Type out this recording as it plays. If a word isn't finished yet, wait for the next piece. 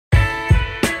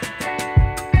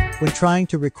When trying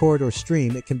to record or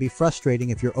stream, it can be frustrating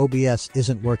if your OBS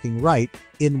isn't working right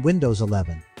in Windows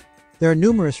 11. There are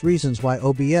numerous reasons why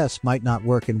OBS might not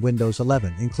work in Windows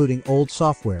 11, including old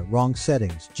software, wrong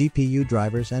settings, GPU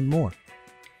drivers, and more.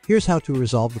 Here's how to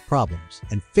resolve the problems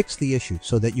and fix the issue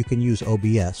so that you can use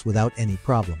OBS without any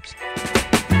problems.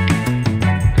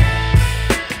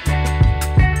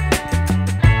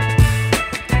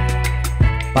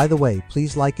 By the way,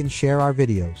 please like and share our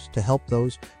videos to help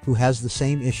those who has the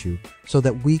same issue so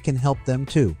that we can help them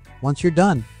too. Once you're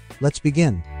done, let's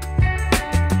begin.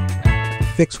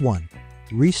 Fix 1.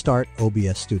 Restart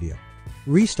OBS Studio.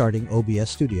 Restarting OBS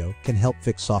Studio can help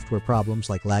fix software problems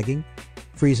like lagging,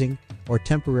 freezing, or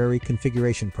temporary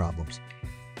configuration problems.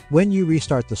 When you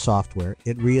restart the software,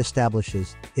 it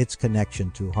reestablishes its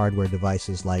connection to hardware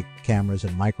devices like cameras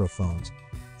and microphones.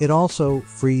 It also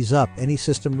frees up any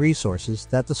system resources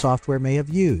that the software may have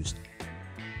used.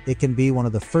 It can be one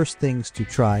of the first things to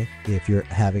try if you're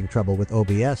having trouble with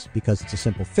OBS because it's a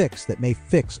simple fix that may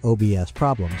fix OBS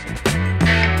problems.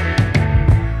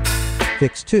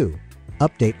 Fix 2.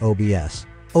 Update OBS,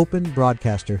 Open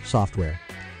Broadcaster Software.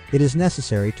 It is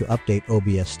necessary to update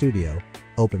OBS Studio,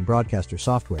 Open Broadcaster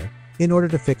Software, in order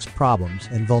to fix problems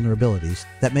and vulnerabilities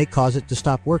that may cause it to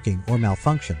stop working or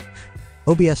malfunction.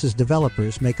 OBS's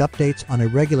developers make updates on a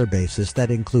regular basis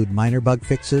that include minor bug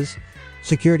fixes,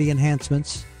 security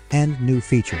enhancements, and new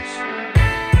features.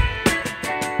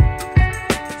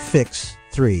 Fix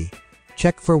 3.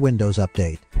 Check for Windows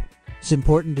Update. It's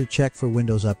important to check for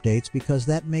Windows updates because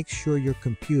that makes sure your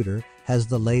computer has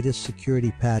the latest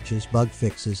security patches, bug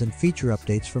fixes, and feature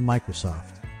updates from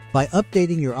Microsoft. By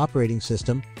updating your operating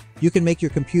system, you can make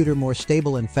your computer more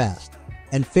stable and fast,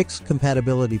 and fix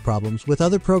compatibility problems with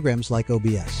other programs like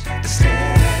OBS.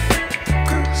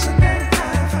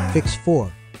 Fix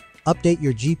 4. Update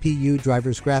your GPU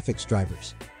drivers graphics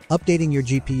drivers. Updating your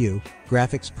GPU,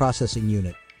 graphics processing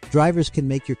unit, drivers can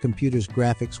make your computer's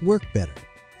graphics work better,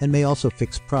 and may also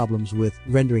fix problems with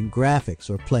rendering graphics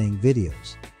or playing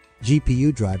videos.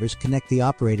 GPU drivers connect the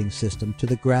operating system to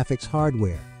the graphics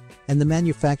hardware, and the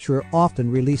manufacturer often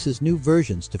releases new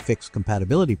versions to fix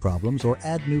compatibility problems or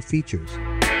add new features.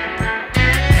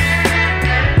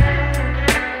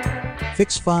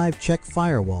 Fix 5. Check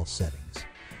firewall settings.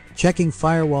 Checking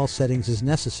firewall settings is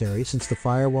necessary since the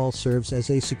firewall serves as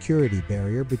a security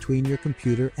barrier between your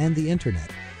computer and the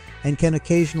internet, and can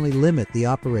occasionally limit the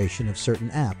operation of certain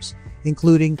apps,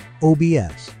 including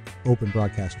OBS, Open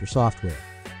Broadcaster Software.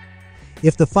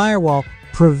 If the firewall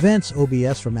prevents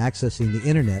OBS from accessing the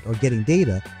internet or getting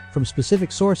data from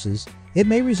specific sources, it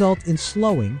may result in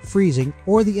slowing, freezing,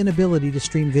 or the inability to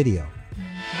stream video.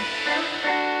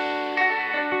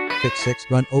 Fix 6.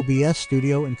 Run OBS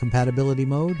Studio in compatibility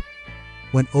mode.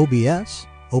 When OBS,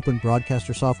 Open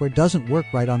Broadcaster Software, doesn't work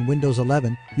right on Windows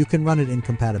 11, you can run it in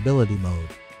compatibility mode.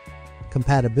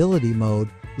 Compatibility mode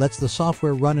lets the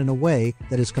software run in a way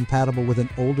that is compatible with an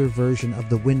older version of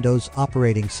the Windows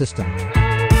operating system.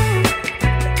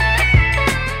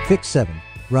 Fix 7.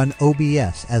 Run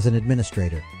OBS as an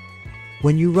administrator.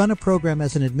 When you run a program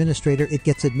as an administrator, it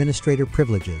gets administrator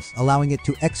privileges, allowing it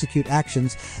to execute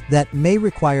actions that may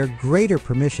require greater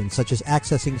permissions, such as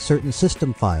accessing certain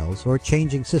system files or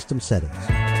changing system settings.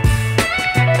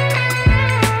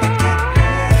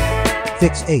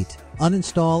 Fix 8.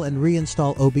 Uninstall and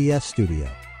reinstall OBS Studio.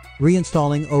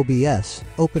 Reinstalling OBS,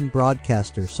 Open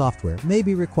Broadcaster Software, may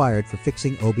be required for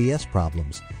fixing OBS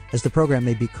problems, as the program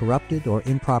may be corrupted or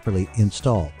improperly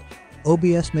installed.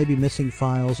 OBS may be missing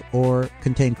files or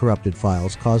contain corrupted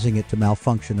files, causing it to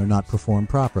malfunction or not perform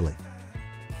properly.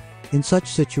 In such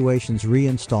situations,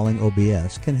 reinstalling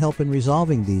OBS can help in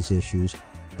resolving these issues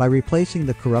by replacing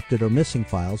the corrupted or missing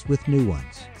files with new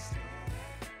ones.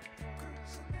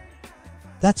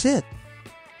 That's it.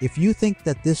 If you think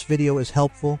that this video is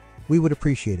helpful, we would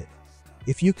appreciate it.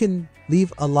 If you can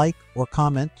leave a like or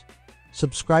comment,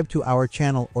 subscribe to our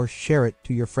channel, or share it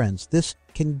to your friends. This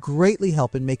can greatly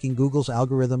help in making Google's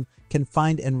algorithm can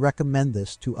find and recommend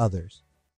this to others.